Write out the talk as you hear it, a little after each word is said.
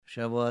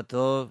Shavua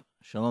Tov,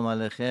 Shalom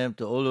Aleichem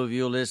to all of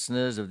you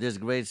listeners of this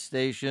great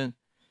station,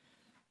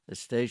 a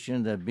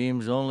station that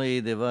beams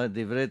only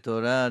Divrei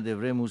Torah,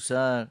 Divrei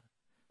Musar,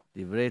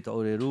 Divrei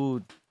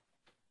JRoot,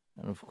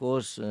 and of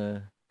course,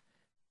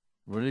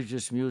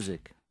 religious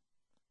music.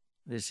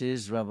 This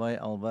is Rabbi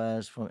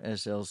Elbaz from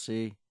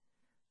SLC.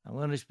 I'm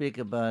going to speak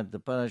about the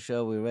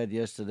parasha we read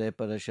yesterday,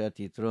 Parashat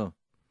Yitro,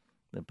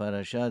 the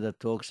parasha that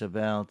talks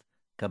about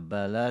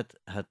Kabbalat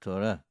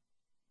HaTorah.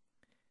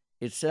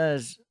 It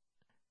says,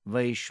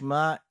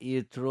 Vayishma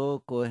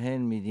Yitro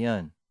Kohen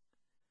Midyan,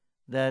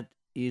 that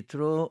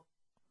Yitro,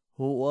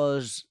 who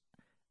was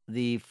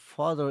the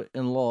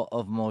father-in-law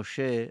of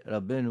Moshe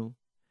Rabbeinu,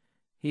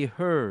 he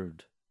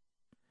heard.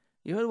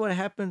 You heard what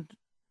happened?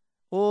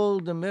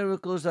 All the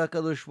miracles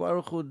HaKadosh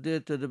Baruch Hu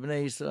did to the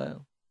Bnei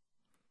Israel.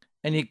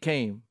 And he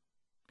came.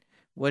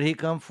 What he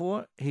come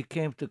for? He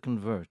came to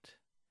convert.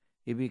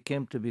 He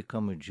became to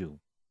become a Jew.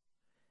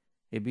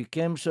 He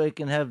became so he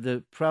can have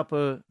the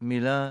proper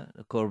milah,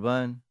 the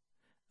korban,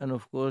 and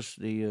of course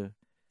the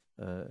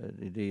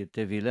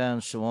tevilah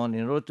and so on,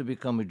 in order to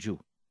become a Jew.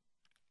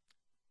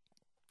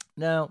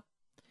 Now,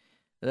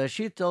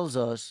 Rashi tells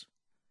us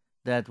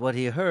that what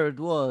he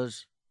heard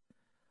was,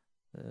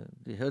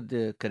 he heard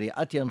the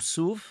Kriyat Yam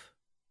Suf,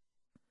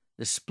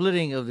 the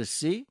splitting of the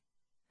sea,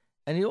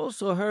 and he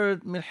also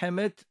heard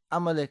Milchemet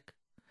Amalek,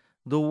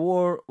 the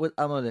war with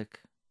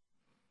Amalek,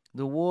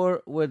 the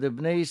war where the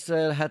Bnei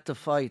Israel had to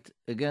fight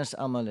against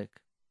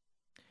Amalek.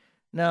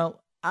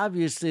 Now,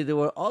 obviously, there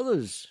were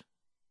others.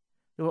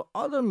 There were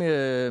other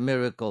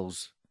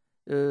miracles.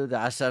 The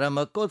Asara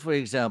Makot, for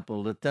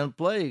example, the 10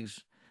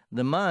 plagues,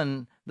 the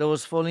man that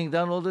was falling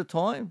down all the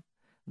time,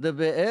 the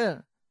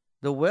Be'er,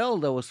 the well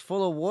that was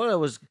full of water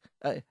was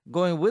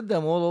going with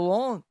them all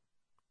along.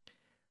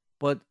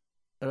 But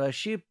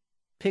Rashi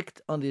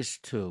picked on these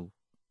two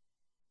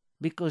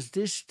because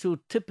these two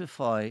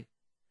typify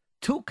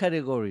two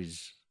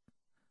categories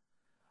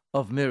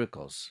of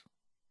miracles.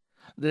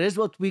 There is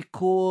what we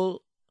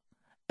call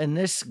a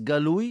Nes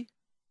Galui,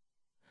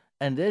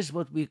 and there's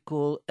what we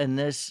call a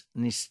Nes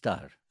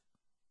Nistar.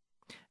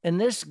 A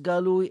Nes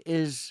Galui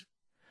is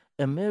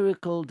a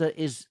miracle that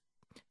is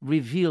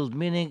revealed,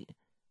 meaning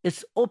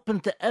it's open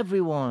to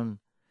everyone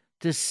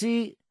to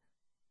see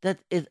that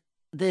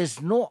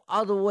there's no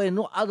other way,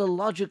 no other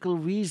logical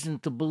reason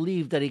to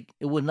believe that it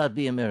would not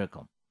be a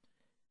miracle.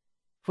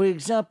 For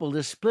example,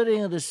 the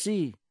splitting of the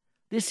sea.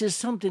 This is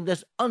something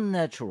that's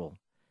unnatural.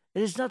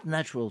 It is not a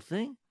natural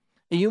thing.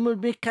 A human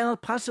being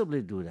cannot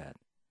possibly do that.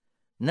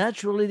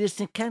 Naturally, this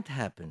thing can't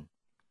happen.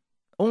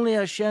 Only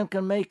Hashem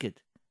can make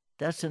it.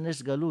 That's a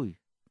Nes Galui.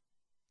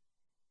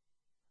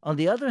 On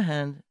the other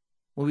hand,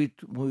 when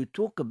we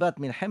talk about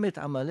Milchemet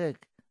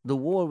Amalek, the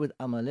war with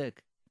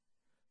Amalek,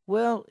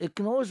 well, it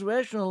can always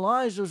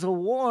rationalize as a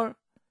war,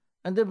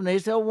 and the Bnei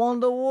Israel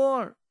won the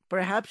war.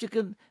 Perhaps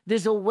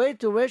there's a way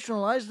to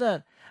rationalize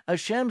that.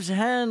 Hashem's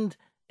hand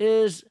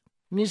is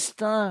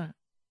mistar.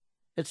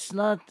 It's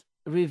not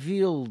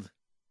revealed.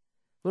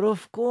 But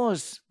of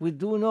course, we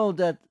do know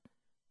that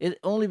it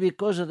only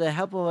because of the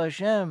help of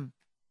Hashem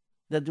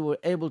that they were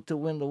able to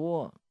win the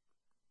war.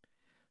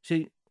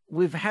 See,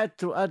 we've had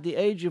throughout the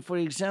ages, for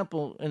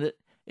example,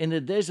 in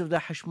the days of the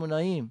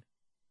Hashmonaim,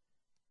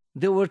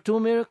 there were two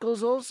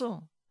miracles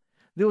also.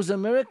 There was a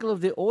miracle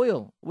of the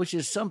oil, which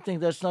is something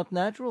that's not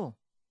natural.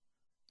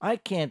 I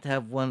can't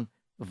have one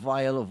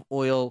vial of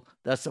oil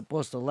that's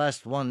supposed to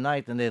last one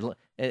night and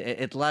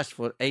it lasts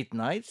for 8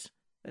 nights.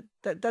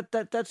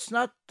 That's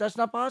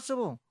not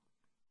possible.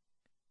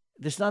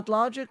 It's not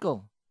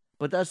logical.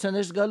 But that's an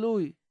Nes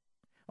Galui.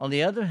 On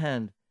the other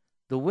hand,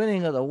 the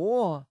winning of the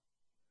war,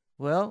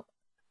 well,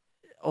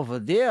 over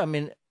there, I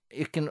mean,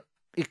 it can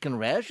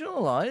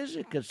rationalize.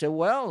 It can say,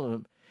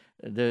 well,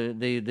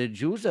 the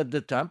Jews at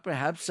the time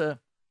perhaps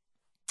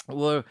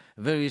were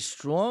very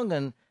strong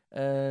and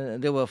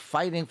they were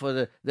fighting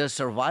for their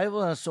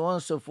survival and so on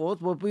and so forth.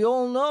 But we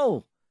all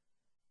know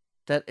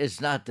that is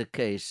not the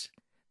case.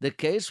 The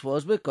case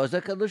was because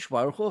the Kadosh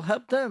Baruch Hu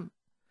helped them.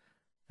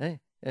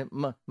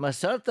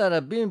 Masarta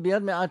Rabim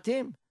Biad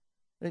Me'atim.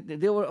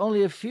 There were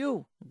only a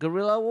few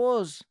guerrilla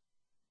wars.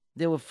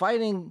 They were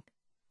fighting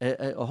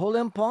a whole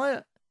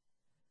empire.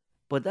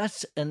 But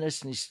that's a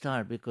Nes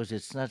Nistar because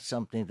it's not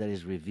something that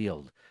is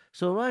revealed.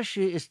 So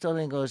Rashi is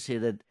telling us here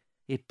that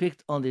he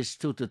picked on these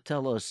two to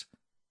tell us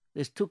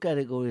there's two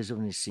categories of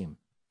Nisim.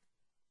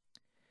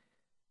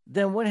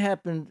 Then what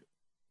happened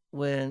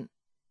when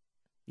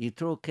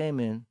Yitro came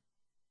in?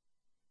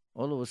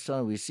 All of a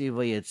sudden we see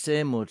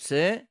Vayetze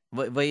Moshe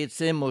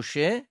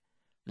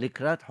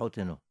Likrat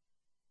Hoteno.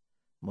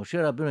 Moshe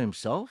Rabbeinu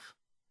himself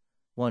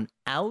went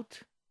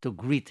out to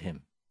greet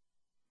him.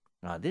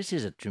 Now this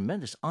is a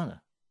tremendous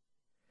honor.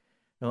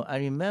 Now I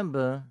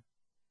remember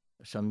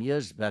some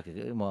years back,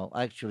 well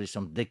actually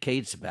some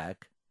decades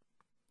back,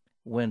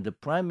 when the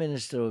Prime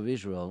Minister of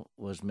Israel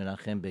was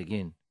Menachem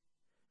Begin.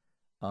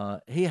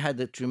 He had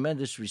a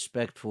tremendous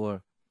respect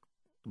for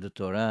the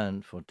Torah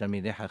and for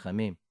Talmidei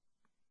Chachamim.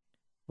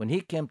 When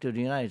he came to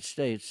the United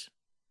States,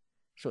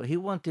 so he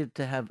wanted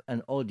to have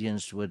an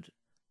audience with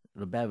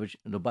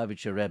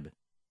Lubavitcher Rebbe.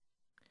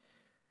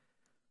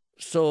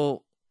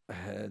 So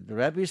the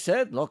Rebbe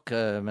said, look,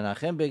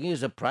 Menachem Begin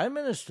is a prime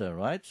minister,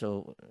 right?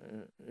 So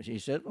he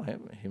said, well,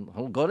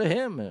 he'll go to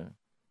him.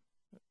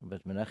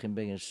 But Menachem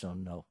Begin's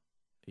son, no,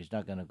 he's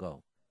not going to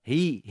go.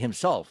 He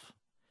himself,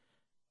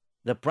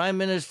 the prime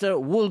minister,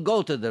 will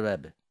go to the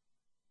Rebbe.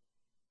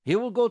 He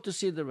will go to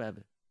see the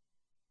Rebbe.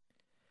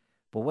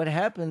 But what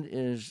happened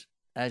is,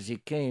 as he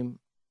came,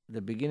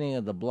 the beginning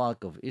of the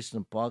block of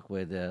Eastern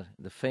Parkway there,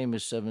 the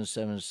famous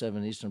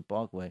 777 Eastern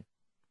Parkway,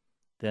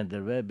 then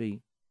the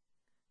Rebbe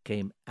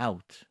came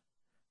out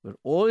with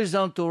all his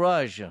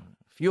entourage, a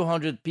few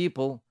hundred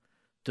people,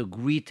 to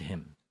greet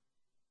him.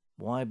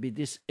 Why?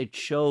 Because it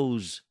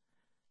shows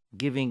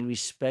giving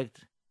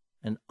respect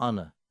and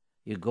honor.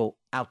 You go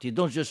out. You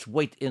don't just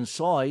wait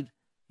inside.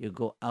 You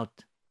go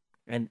out.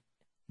 And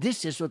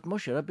this is what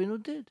Moshe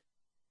Rabbeinu did.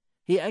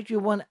 He actually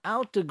went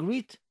out to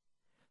greet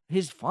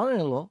his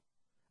father-in-law,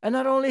 and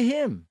not only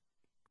him,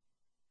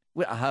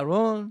 with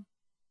Aharon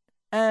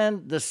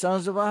and the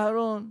sons of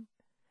Aharon.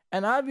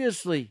 And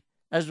obviously,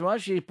 as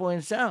Rashi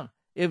points out,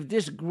 if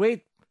this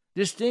great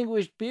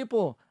distinguished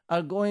people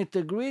are going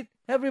to greet,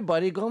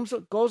 everybody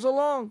goes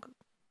along.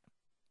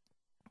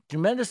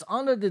 Tremendous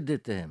honor they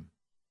did to him.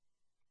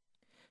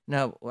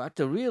 Now, we have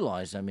to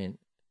realize, I mean,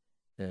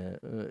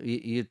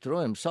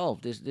 Yitro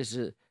himself, this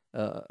is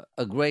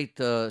a great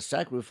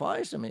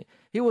sacrifice. I mean,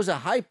 he was a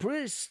high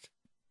priest,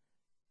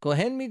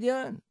 Kohen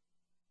Midian,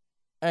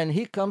 and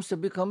he comes to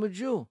become a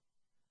Jew.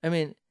 I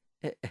mean,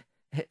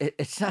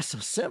 it's not so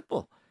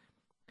simple.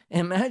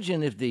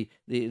 Imagine if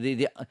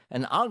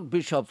an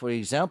archbishop, for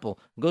example,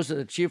 goes to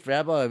the chief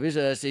rabbi of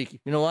Israel and says,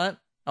 you know what,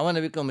 I want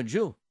to become a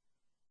Jew.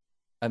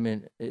 I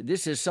mean,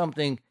 this is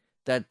something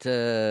that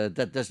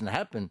doesn't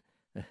happen.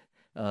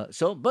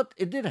 But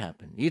it did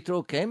happen.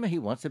 Yitro came and he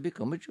wants to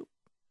become a Jew.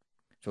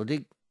 So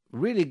they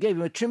really gave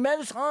him a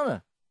tremendous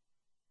honor.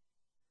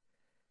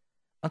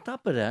 On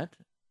top of that,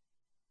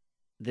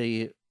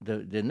 the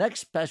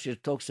next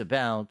passage talks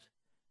about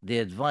the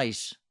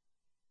advice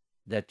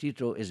that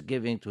Yitro is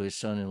giving to his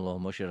son-in-law,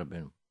 Moshe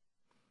Rabbeinu.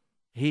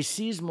 He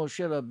sees Moshe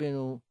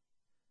Rabbeinu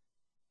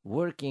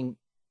working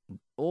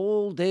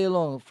all day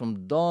long,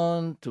 from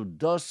dawn to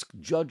dusk,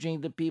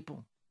 judging the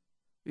people.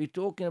 We're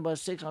talking about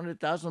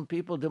 600,000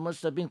 people. There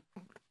must have been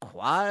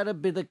quite a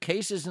bit of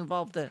cases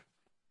involved there.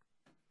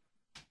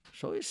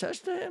 So he says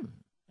to him,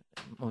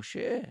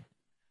 Moshe,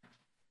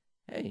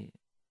 hey,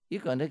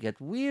 you're going to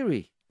get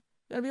weary.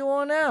 You're going to be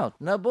worn out.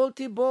 Nabol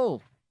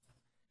tibol.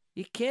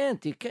 You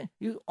can't.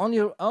 You on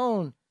your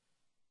own,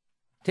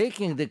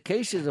 taking the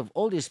cases of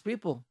all these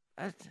people,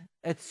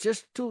 it's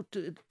just too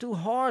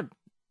hard,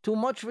 too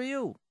much for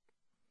you.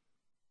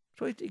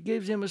 So he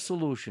gives him a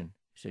solution.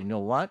 He said, you know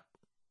what?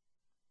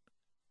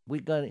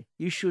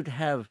 You should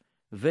have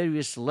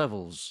various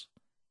levels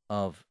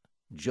of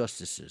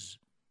justices.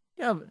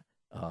 You have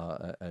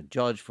a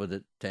judge for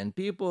the 10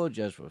 people,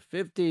 judge for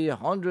 50,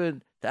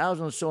 100,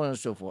 1,000, so on and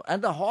so forth.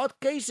 And the hard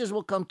cases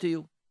will come to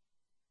you.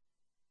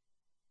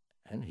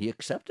 And he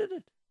accepted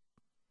it.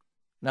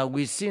 Now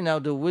we see now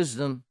the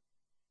wisdom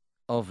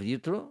of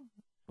Yitro.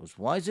 He was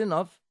wise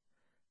enough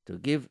to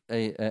give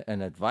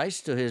an advice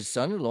to his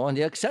son-in-law, and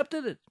he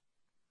accepted it.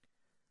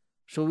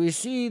 So we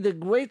see the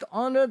great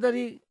honor that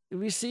he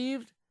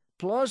received,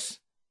 plus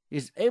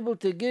he's able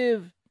to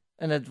give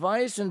an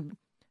advice,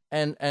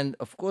 and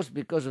of course,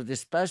 because of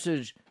this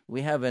passage,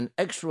 we have an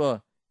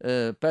extra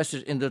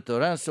passage in the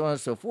Torah, and so on and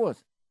so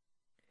forth.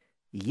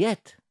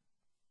 Yet,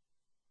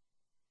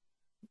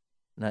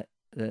 now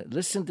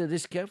listen to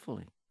this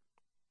carefully.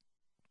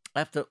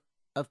 After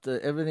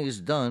everything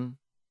is done,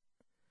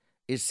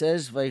 it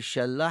says,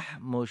 "Vaishalach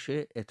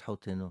Moshe et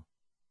hotenu."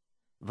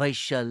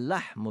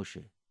 Vaishalach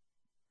Moshe.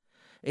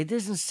 It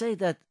doesn't say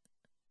that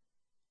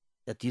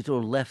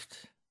Yitro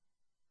left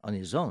on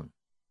his own.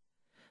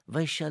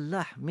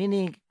 Vaishalach,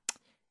 meaning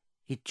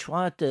he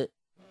tried to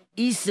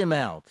ease him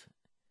out.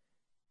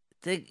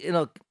 He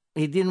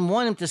didn't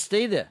want him to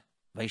stay there.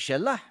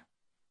 Vaishalach.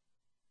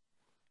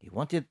 He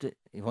wanted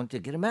to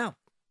get him out.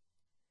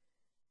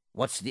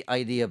 What's the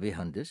idea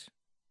behind this?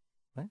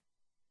 Right?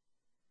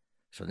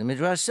 So the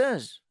Midrash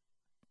says,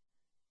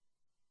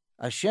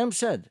 Hashem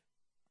said,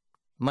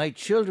 my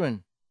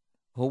children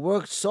who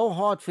worked so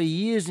hard for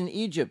years in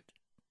Egypt,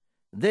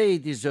 they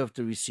deserve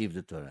to receive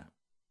the Torah.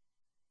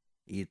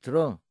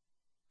 Yitro,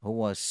 who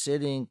was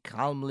sitting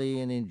calmly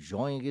and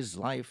enjoying his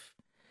life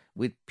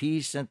with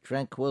peace and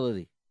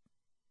tranquility,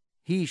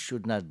 he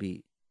should not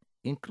be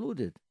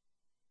included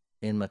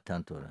in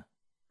Matan Torah.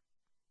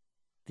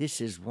 This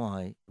is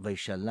why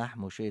Vaishalach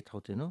Moshe et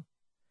hotenu.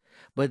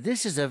 But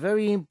this is a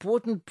very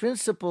important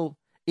principle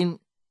in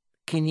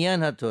Kinyan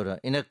HaTorah,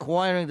 in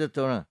acquiring the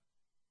Torah.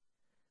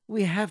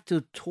 We have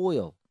to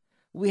toil.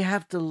 We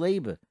have to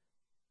labor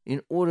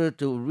in order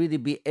to really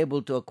be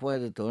able to acquire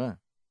the Torah.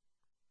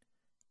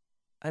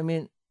 I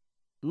mean,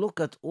 look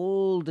at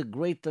all the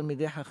great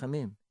Talmidei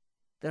Chachamim.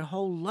 Their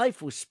whole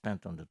life was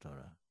spent on the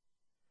Torah.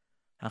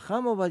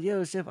 Chacham Ovadia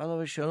Yosef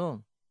alav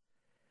shalom.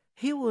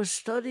 He was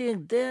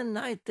studying day and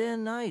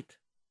night,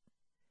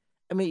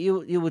 I mean,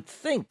 you would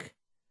think,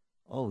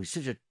 oh, he's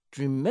such a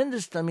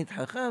tremendous Talmid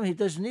Chacham, he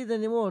doesn't need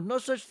anymore. No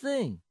such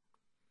thing.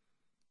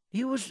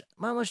 He was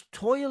mamash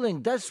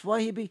toiling. That's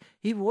why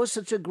he was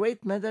such a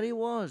great man that he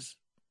was.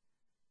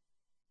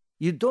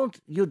 You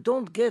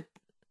don't get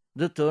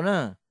the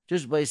Torah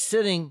just by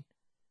sitting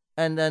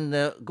and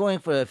then going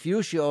for a few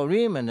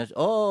shiurim and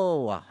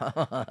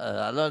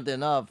I learned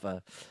enough.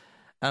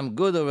 I'm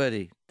good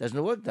already.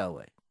 Doesn't work that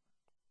way.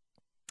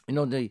 You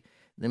know, the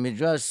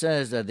Midrash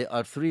says that there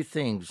are three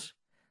things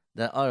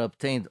that are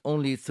obtained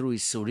only through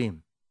Isurim.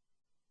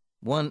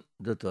 One,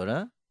 the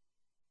Torah,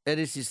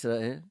 Eretz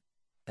Yisrael,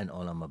 and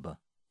Olam Haba.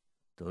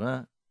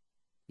 Torah,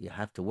 you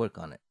have to work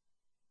on it.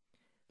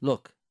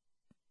 Look,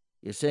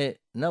 you say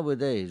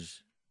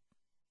nowadays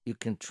you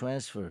can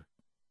transfer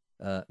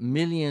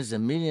millions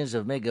and millions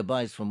of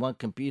megabytes from one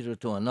computer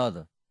to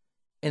another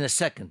in a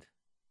second.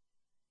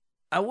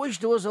 I wish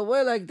there was a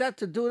way like that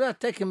to do that,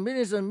 taking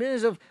millions and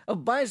millions of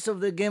bytes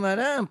of the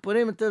Gemara and put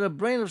him into the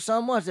brain of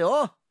someone. Say,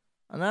 oh,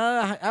 and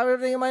I have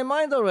everything in my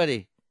mind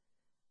already.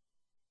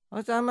 I'm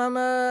a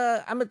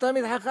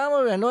Talmid Chacham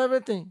already. I know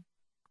everything.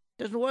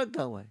 Doesn't work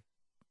that way.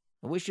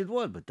 I wish it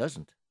would, but it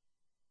doesn't.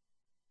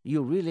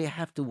 You really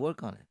have to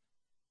work on it.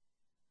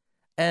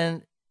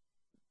 And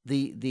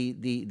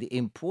the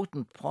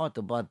important part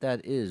about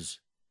that is,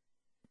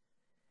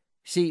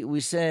 see, we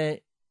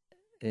say,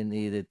 in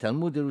the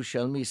Talmud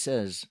Yerushalmi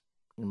says,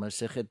 in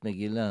Masechet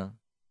Megillah,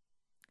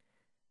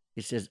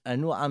 it says,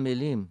 Anu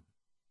amelim,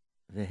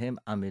 vehem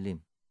amelim.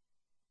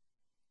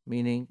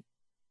 Meaning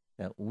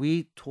that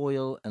we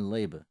toil and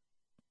labor.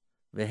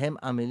 Vehem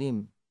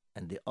amelim,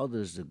 and the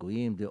others, the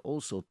goyim, they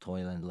also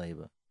toil and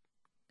labor.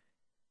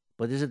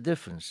 But there's a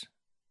difference.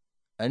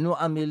 Anu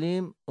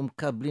amelim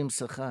kablim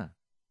sachar.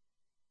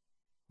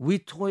 We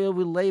toil,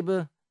 we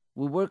labor,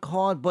 we work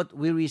hard, but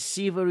we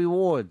receive a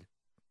reward.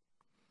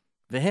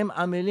 Vehem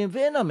amelim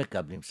ve'ena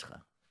mekablim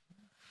schar.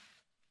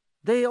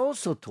 They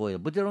also toil,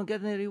 but they don't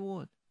get any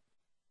reward.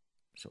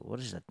 So what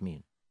does that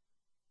mean?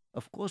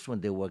 Of course,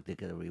 when they work, they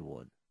get a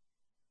reward.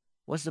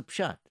 What's the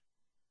pshat?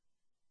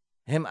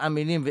 Hem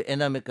amelim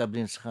ve'ena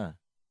mekablim schar.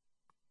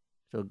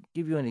 So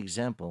give you an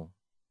example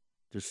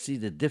to see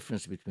the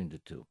difference between the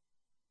two.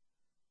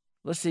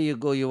 Let's say you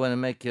want to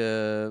make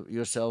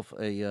yourself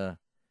a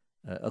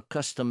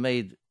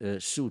custom-made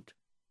suit.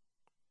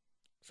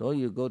 So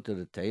you go to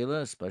the tailor,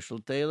 a special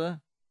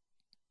tailor,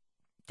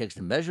 takes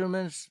the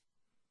measurements,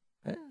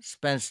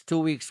 spends 2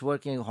 weeks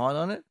working hard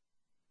on it,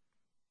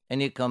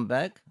 and you come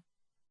back,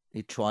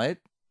 you try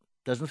it,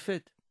 doesn't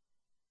fit.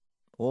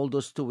 All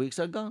those 2 weeks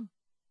are gone.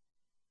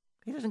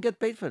 He doesn't get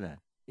paid for that.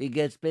 He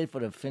gets paid for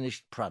the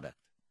finished product.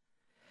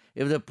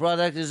 If the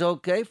product is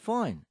okay,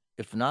 fine.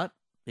 If not,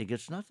 he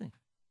gets nothing.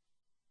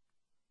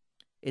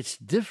 It's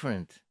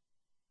different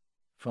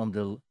from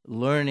the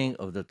learning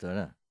of the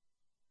Torah.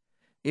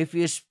 If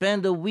you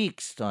spend a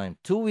week's time,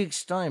 2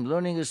 weeks' time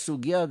learning a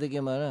sugya of the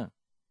Gemara,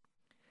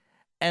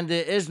 and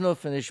there is no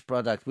finished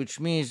product, which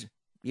means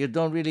you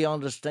don't really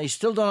understand, you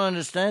still don't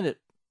understand it.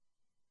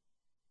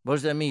 What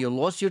does that mean? You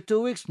lost your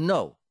 2 weeks?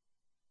 No.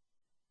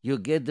 You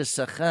get the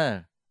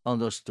sachar on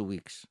those 2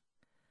 weeks.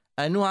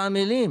 Anu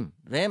amilim,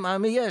 vehem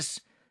ami, yes.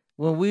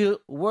 When we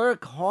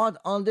work hard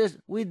on this,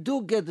 we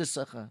do get the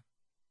sachar.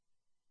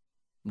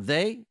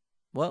 They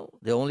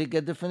only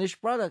get the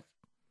finished product.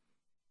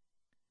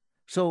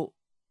 So,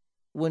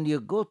 when you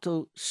go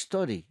to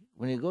study,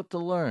 when you go to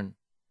learn,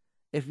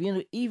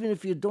 even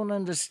if you don't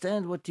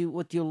understand what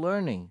you're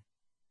learning,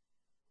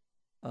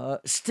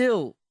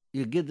 still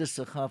you get the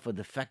sachar for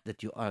the fact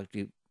that you are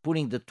actually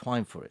putting the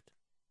time for it.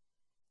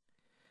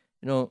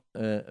 You know,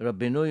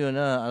 Rabbeinu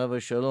Yonah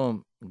alav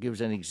shalom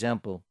gives an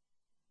example.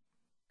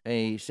 And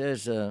he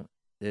says there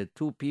are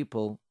two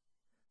people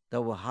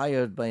that were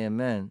hired by a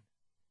man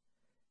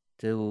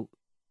to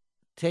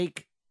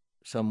take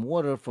some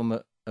water from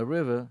a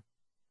river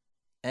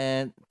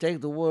and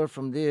take the water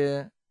from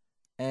there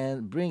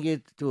and bring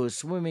it to a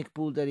swimming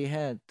pool that he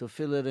had to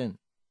fill it in.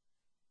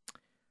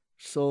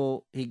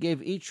 So he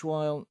gave each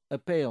one a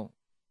pail.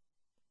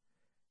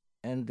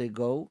 And they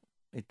go,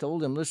 he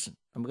told them, listen,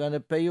 I'm going to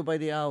pay you by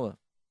the hour.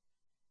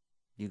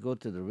 You go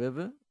to the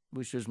river,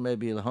 which is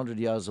maybe 100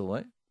 yards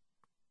away,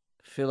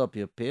 fill up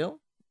your pail,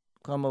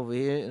 come over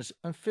here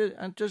and fill,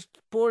 and just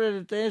pour it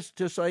in there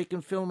just so I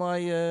can fill my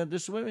the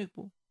swimming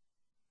pool.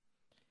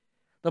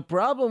 The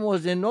problem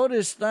was they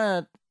noticed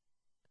that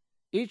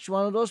each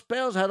one of those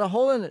pails had a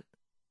hole in it.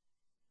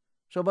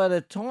 So by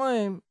the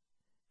time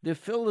they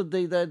filled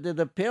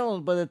the pail,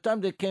 by the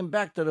time they came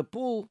back to the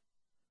pool,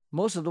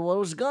 most of the water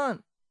was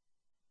gone.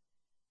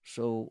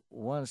 So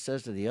one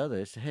says to the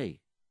other,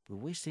 hey, we're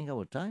wasting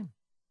our time.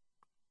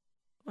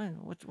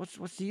 Well,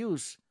 what's the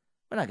use?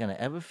 We're not going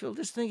to ever fill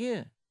this thing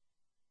here.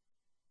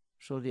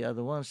 So the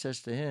other one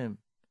says to him,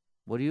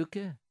 what do you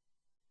care?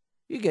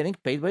 You're getting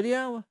paid by the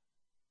hour.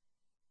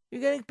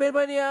 You're getting paid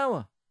by the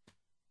hour.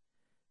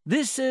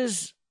 This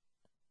is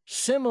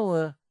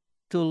similar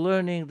to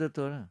learning the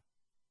Torah.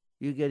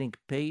 You're getting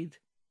paid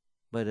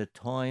by the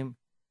time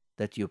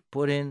that you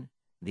put in,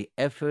 the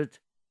effort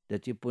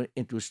that you put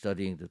into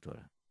studying the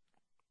Torah.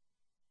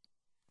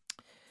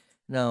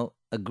 Now,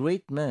 a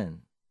great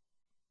man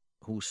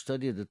who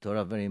studied the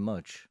Torah very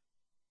much,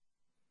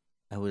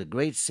 and was a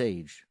great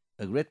sage,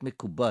 a great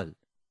Mekubal,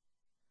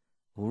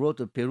 who wrote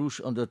a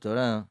Perush on the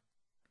Torah,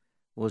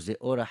 was the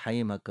Ora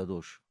Haim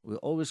HaKadosh. We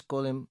always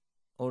call him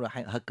Ora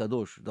Haim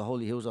HaKadosh, the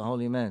holy. He was a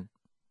holy man.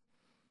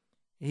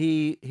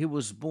 He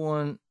was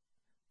born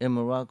in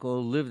Morocco,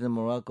 lived in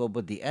Morocco,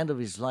 but the end of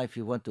his life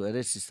he went to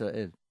Eretz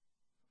Israel.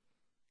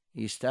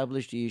 He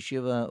established the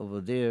yeshiva over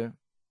there,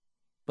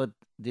 but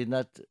did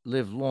not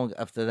live long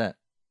after that.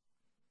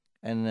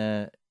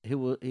 And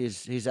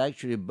he's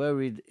actually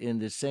buried in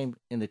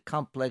the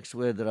complex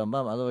where the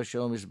Rambam Alav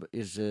Shalom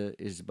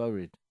is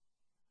buried.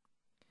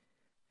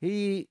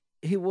 He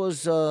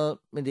was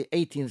in the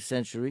 18th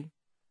century,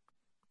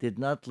 did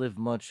not live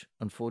much,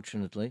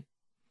 unfortunately.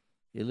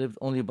 He lived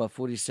only about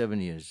 47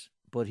 years.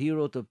 But he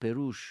wrote a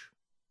Perush,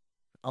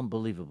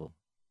 unbelievable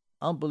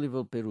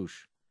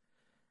Perush.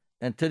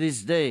 And to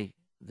this day,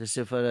 the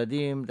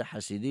Sephardim, the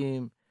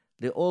Hasidim,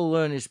 they all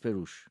learn his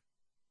Perush.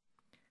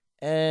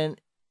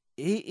 And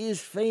he is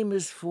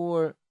famous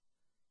for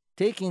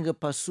taking a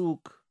pasuk,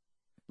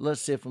 let's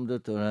say from the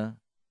Torah.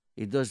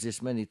 He does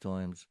this many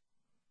times.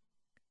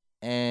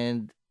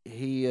 And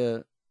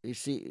there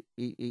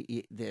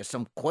are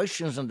some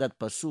questions on that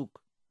pasuk.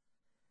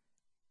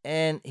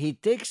 And he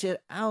takes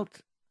it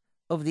out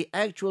of the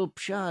actual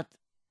pshat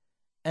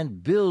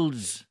and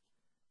builds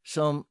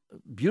some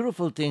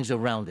beautiful things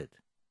around it.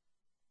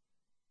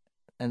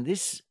 And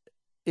this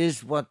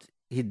is what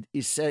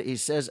he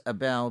says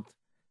about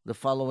the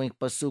following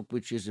pasuk,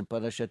 which is in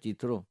Parashat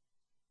Yitro.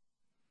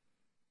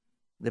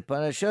 The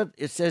Parashat,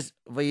 it says,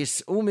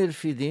 Vayis'u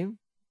mirfidim,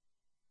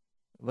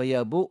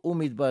 vayabu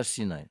midbar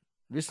Sinai.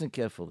 Listen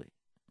carefully.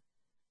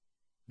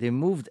 They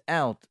moved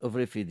out of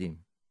Refidim.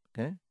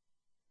 Okay?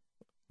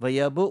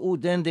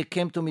 Vayabu, then they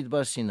came to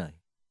Midbar Sinai.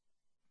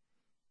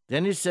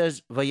 Then it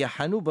says,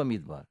 Vayahanu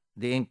b'midbar.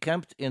 They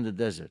encamped in the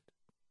desert.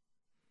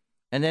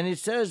 And then it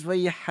says,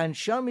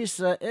 Vayahansham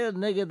Israel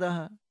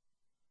negedaha.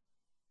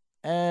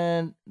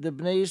 And the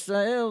Bnei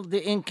Israel,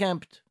 they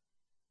encamped,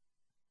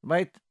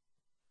 right,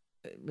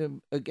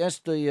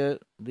 against the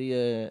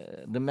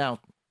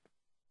mountain.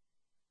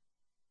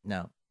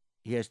 Now,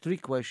 he has three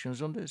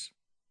questions on this.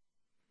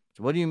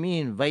 So what do you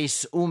mean,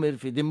 Vais'u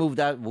Refidim, moved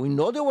out? We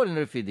know they were in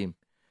Refidim.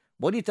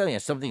 What are you telling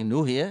us? Something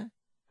new here?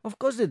 Of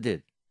course they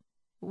did.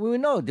 We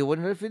know they were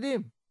in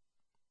Refidim.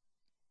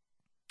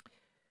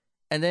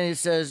 And then it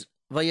says,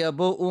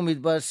 Vayabo'u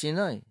midbar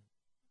Sinai.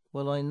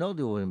 Well, I know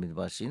they were in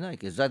Midbar Sinai,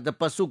 because that the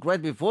pasuk right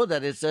before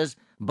that it says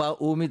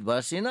Ba'u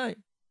Midbar Sinai.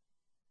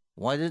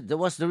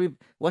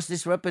 What's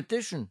this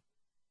repetition?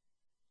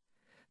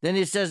 Then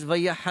it says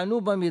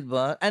Vayahanu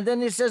b'midbar, and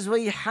then it says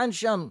Vayahan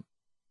sham.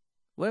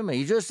 Wait a minute,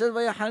 you just said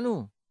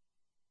Vayahanu.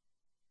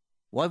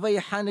 Why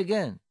Vayahan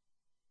again?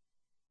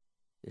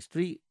 There's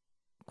three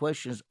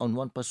questions on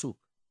one pasuk.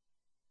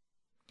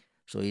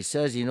 So he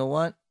says, you know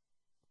what?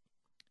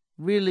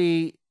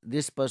 Really,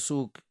 this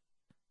pasuk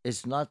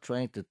is not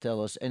trying to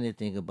tell us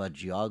anything about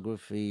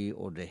geography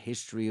or the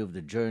history of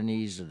the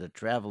journeys or the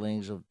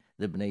travelings of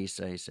the Bnei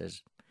Israel. He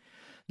says,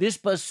 this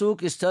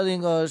pasuk is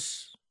telling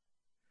us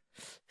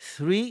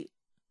three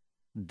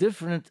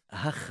different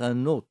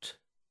hachanot,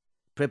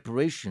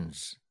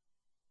 preparations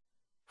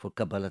for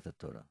Kabbalat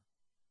Torah.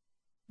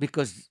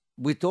 Because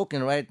we're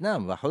talking right now,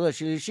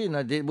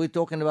 we're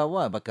talking about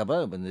what? About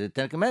Kabbalah, about the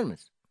Ten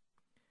Commandments.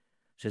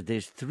 So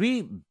there's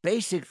three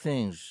basic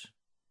things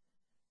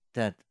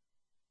that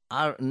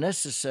are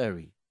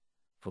necessary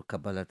for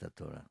Kabbalat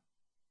Torah.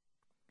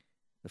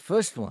 The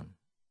first one,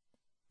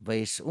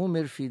 Vayis'u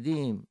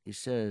Refidim, he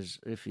says,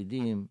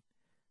 Refidim,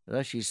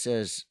 Rashi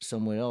says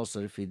somewhere else,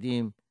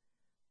 Refidim,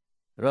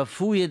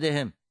 Rafu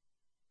Yedehem.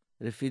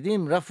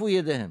 Refidim, Rafu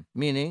Yedehem,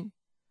 meaning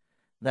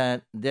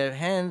that their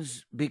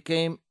hands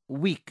became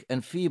weak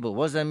and feeble.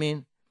 What does that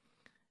mean?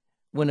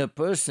 When a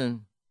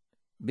person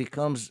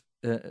becomes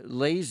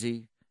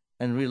lazy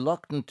and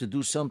reluctant to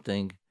do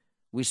something,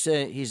 we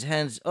say his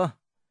hands are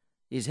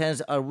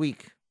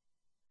weak.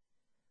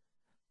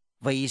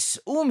 Vayis'u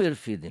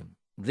Refidim.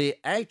 They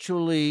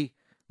actually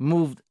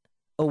moved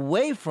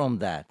away from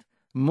that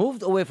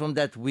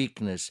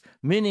weakness,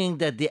 meaning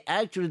that they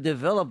actually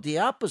developed the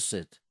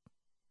opposite,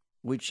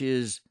 which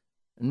is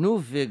new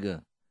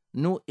vigor,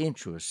 new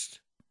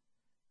interest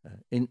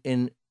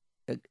in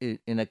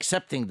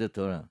accepting the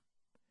Torah,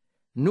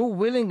 new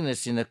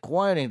willingness in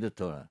acquiring the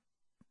Torah.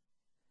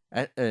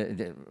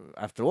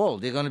 After all,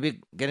 they're going to be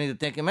getting the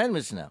Ten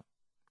Commandments now.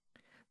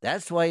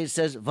 That's why it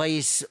says,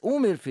 Vayis'u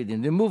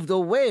Refidim. They moved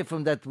away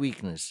from that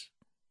weakness.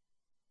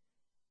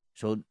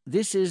 So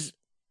this is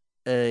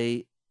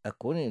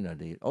according to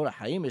the Or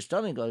HaHaim is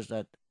telling us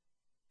that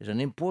there's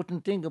an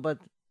important thing about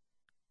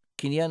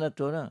Kinyan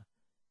Torah.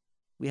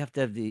 We have to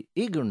have the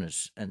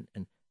eagerness and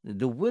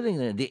the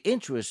willingness, the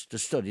interest to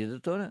study the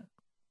Torah.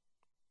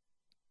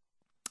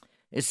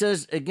 It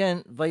says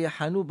again,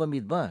 Vayahanu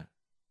b'midbar.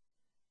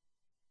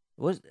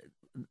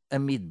 A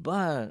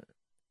midbar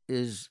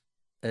is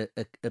a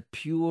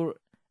pure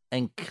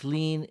and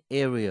clean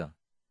area,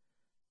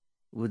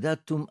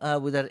 without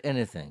tum'ah, without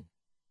anything.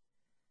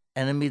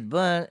 And a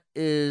midbar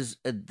is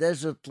a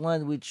desert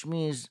land, which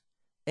means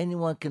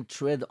anyone can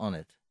tread on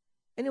it.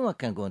 Anyone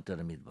can go into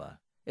the midbar.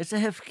 It's a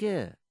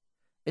hefker.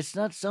 It's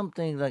not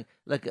something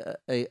like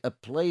a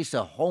place,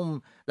 a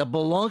home that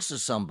belongs to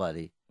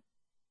somebody.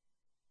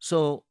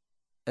 So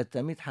a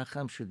Tamid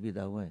Hakam should be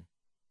that way.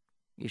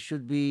 It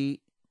should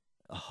be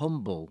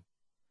humble.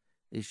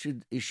 It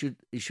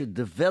should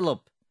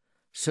develop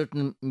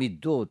certain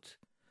midot,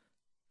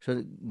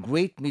 so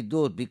great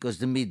midot, because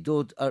the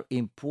midot are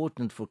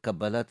important for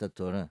Kabbalat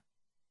Torah.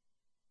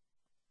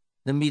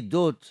 The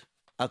midot,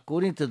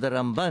 according to the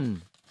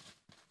Ramban,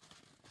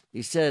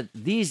 he said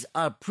these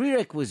are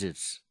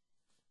prerequisites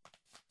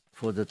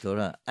for the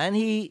Torah, and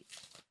he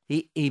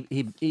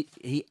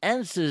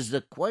answers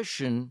the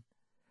question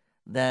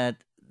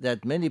that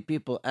many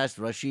people ask.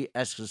 Rashi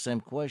asks the same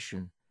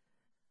question: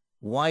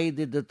 why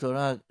did the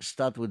Torah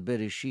start with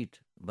Bereshit?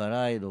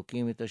 Bara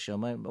Elokim et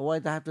hashamayim. Why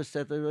do I have to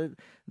start?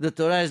 The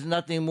Torah is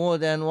nothing more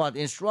than what?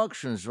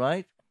 Instructions,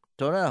 right?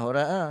 Torah,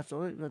 hora'ah. So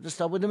we have to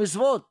start with the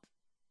mitzvot.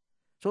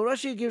 So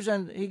Rashi gives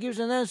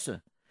an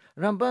answer.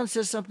 Ramban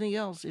says something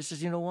else. He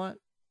says, you know what?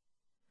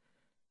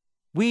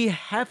 We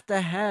have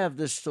to have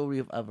the story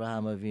of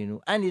Abraham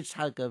Avinu and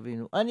Yitzhak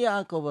Avinu and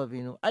Yaakov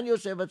Avinu and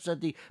Yosef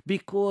Atzadik,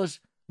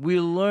 because we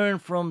learn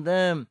from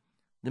them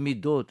the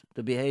midot,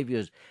 the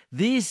behaviors.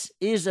 This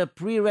is a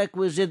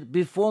prerequisite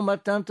before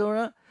Matan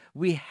Torah.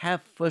 We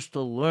have first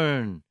to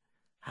learn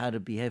how to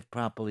behave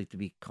properly, to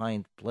be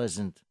kind,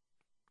 pleasant,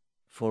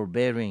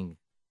 forbearing,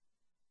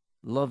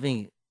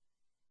 loving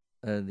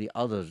the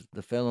others,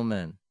 the fellow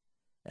man,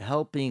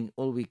 helping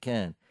all we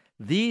can.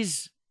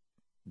 These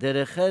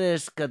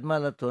derecheres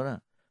kadma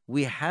Torah.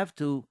 We have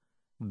to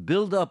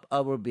build up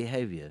our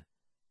behavior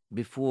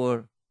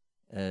before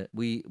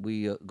we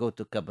go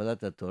to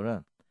Kabbalat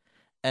Torah.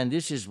 And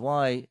this is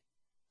why,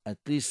 at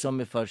least some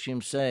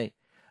Mefarshim say,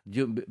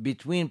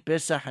 between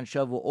Pesach and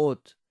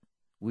Shavuot,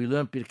 we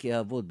learn Pirkei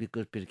Avot,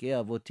 because Pirkei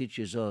Avot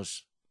teaches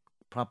us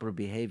proper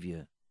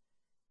behavior.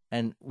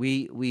 And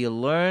we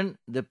learn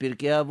the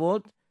Pirkei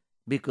Avot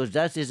because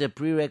that is a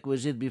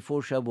prerequisite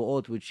before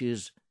Shavuot, which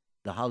is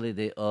the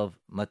holiday of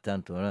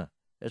Matan Torah.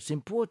 That's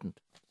important.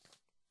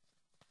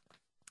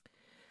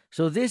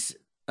 So this,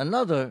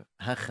 another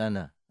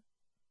hachana,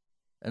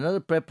 another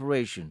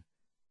preparation,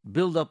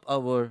 build up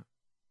our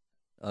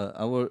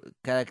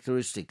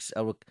characteristics,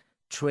 our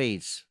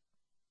traits.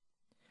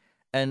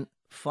 And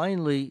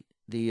finally,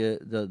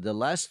 the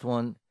last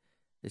one,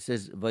 it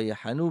says,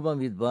 Vayihanu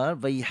bamidbar,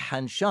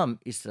 Vayihansham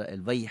Israel,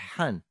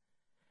 Vayihan.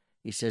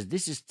 He says,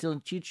 this is still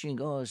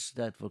teaching us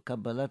that for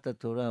Kabbalat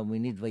Torah, we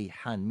need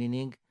Vayihan,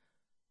 meaning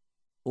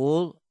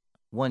all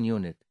one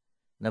unit.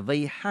 Now,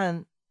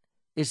 Vayihan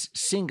is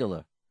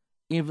singular.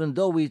 Even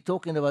though we're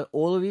talking about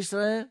all of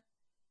Israel,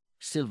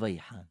 still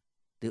Vayihan.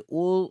 They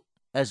all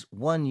as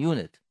one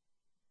unit.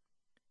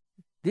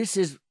 This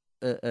is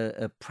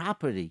a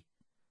property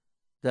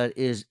that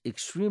is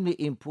extremely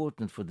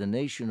important for the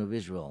nation of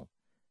Israel,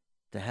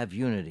 to have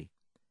unity.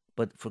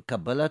 But for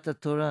Kabbalat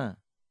Torah,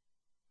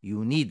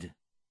 you need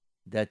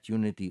that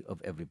unity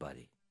of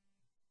everybody.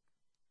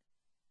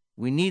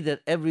 We need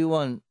that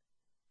everyone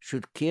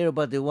should care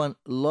about the one,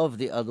 love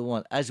the other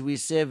one. As we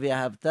say,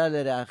 Ve'ahavta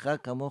le're'acha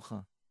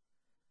kamocha.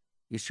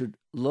 You should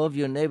love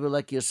your neighbor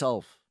like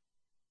yourself.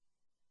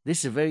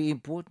 This is very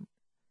important.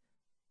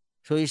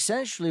 So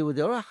essentially, what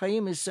the Orach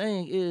Chaim is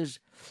saying is,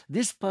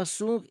 this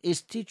pasuk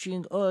is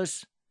teaching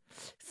us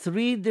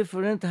three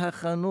different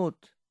hachanot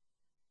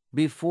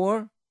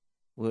before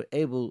we're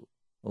able,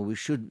 or we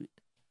should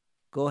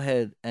go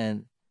ahead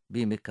and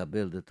be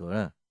mekabel the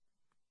Torah.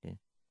 Okay?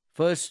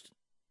 First,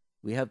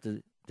 we have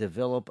to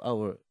develop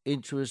our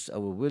interest, our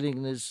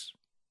willingness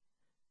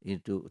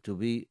to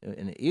be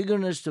an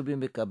eagerness to be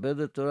mekabel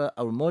the Torah,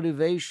 our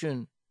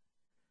motivation.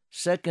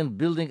 Second,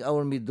 building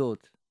our midot.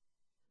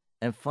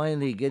 And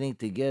finally, getting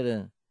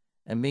together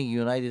and being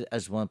united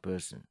as one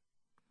person.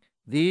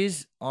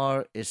 These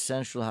are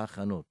essential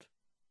hachanot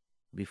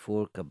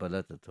before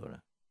Kabbalat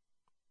Torah.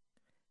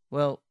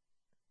 Well,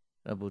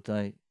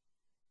 Rabotai,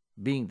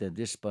 being that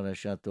this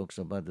parasha talks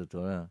about the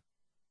Torah,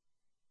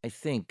 I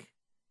think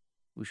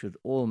we should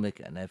all make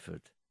an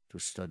effort to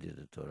study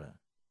the Torah.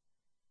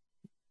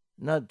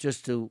 Not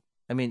just to,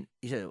 he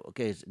said,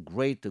 okay, it's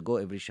great to go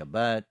every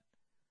Shabbat.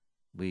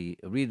 We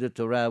read the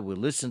Torah, we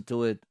listen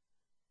to it,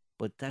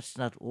 but that's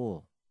not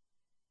all.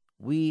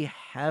 We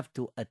have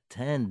to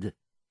attend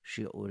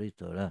Shi'urei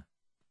Torah.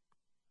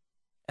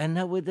 And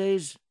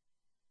nowadays,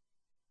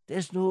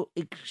 there's no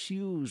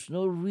excuse,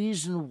 no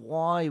reason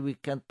why we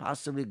can't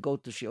possibly go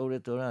to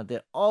Shi'urei Torah.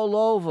 They're all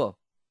over.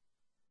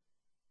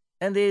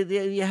 And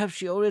you have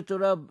Shi'urei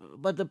Torah,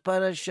 but the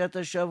Parashat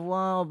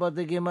HaShavua, but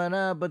the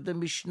Gemara, but the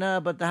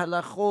Mishnah, but the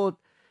Halachot.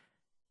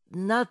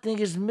 Nothing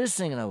is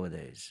missing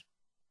nowadays.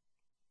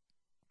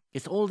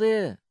 It's all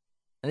there.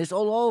 And it's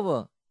all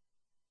over.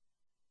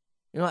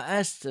 I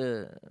asked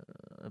a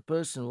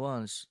person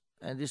once,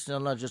 and this is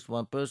not just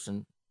one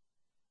person,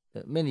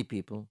 many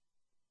people,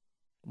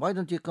 why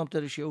don't you come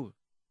to the shiur?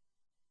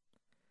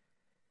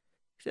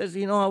 He says,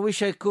 I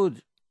wish I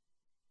could,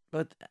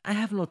 but I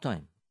have no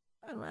time.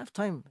 I don't have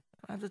time.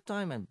 I don't have the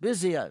time. I'm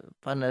busy.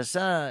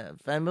 Parnasa,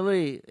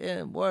 family,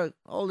 work,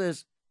 all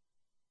this.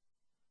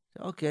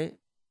 Okay,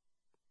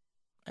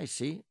 I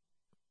see.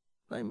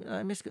 Let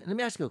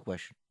me ask you a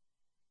question.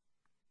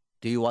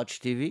 Do you watch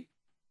TV?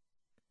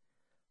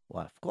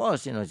 Well, of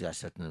course, you got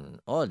certain,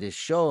 this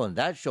show and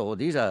that show.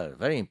 These are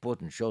very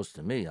important shows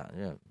to me.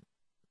 Do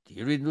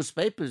you read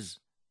newspapers?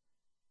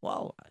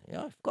 Well,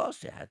 of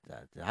course, you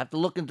have to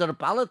look into the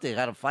politics. You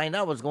got to find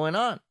out what's going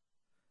on.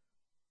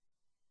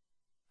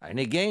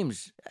 Any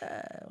games?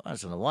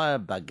 Once in a while,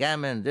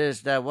 backgammon,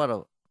 this, that,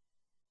 whatever.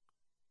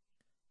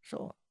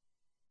 So,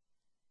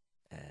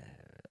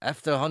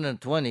 after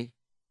 120,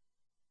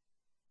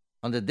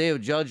 on the day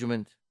of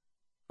judgment,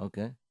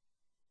 okay,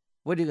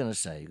 what are you going to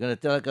say? You're going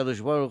to tell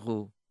HaKadosh Baruch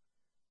Hu,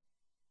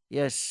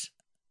 yes,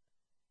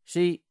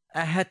 see,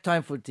 I had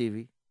time for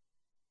TV.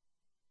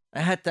 I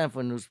had time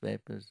for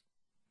newspapers.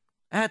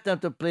 I had time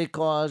to play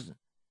cards.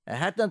 I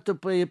had time to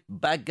play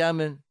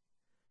backgammon.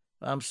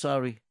 But I'm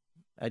sorry,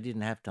 I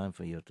didn't have time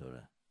for your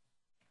Torah.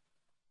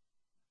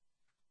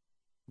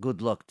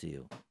 Good luck to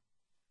you.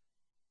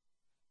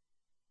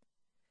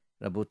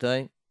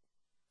 Rabotai,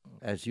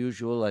 as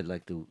usual, I'd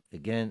like to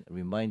again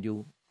remind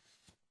you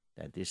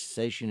that this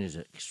station is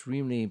an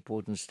extremely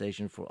important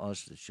station for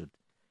us.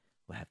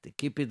 We have to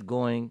keep it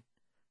going,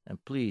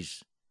 and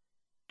please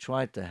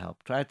try to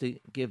help. Try to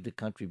give the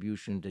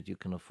contribution that you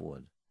can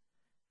afford.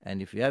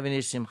 And if you have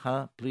any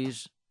simcha,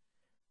 please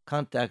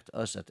contact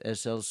us at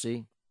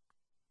SLC.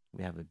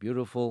 We have a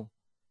beautiful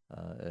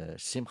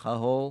simcha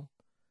hall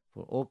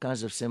for all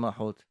kinds of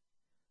simachot.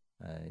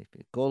 If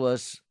you call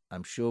us,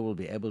 I'm sure we'll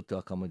be able to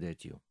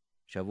accommodate you.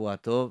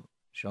 Shavua Tov,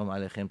 Shalom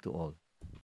Aleichem to all.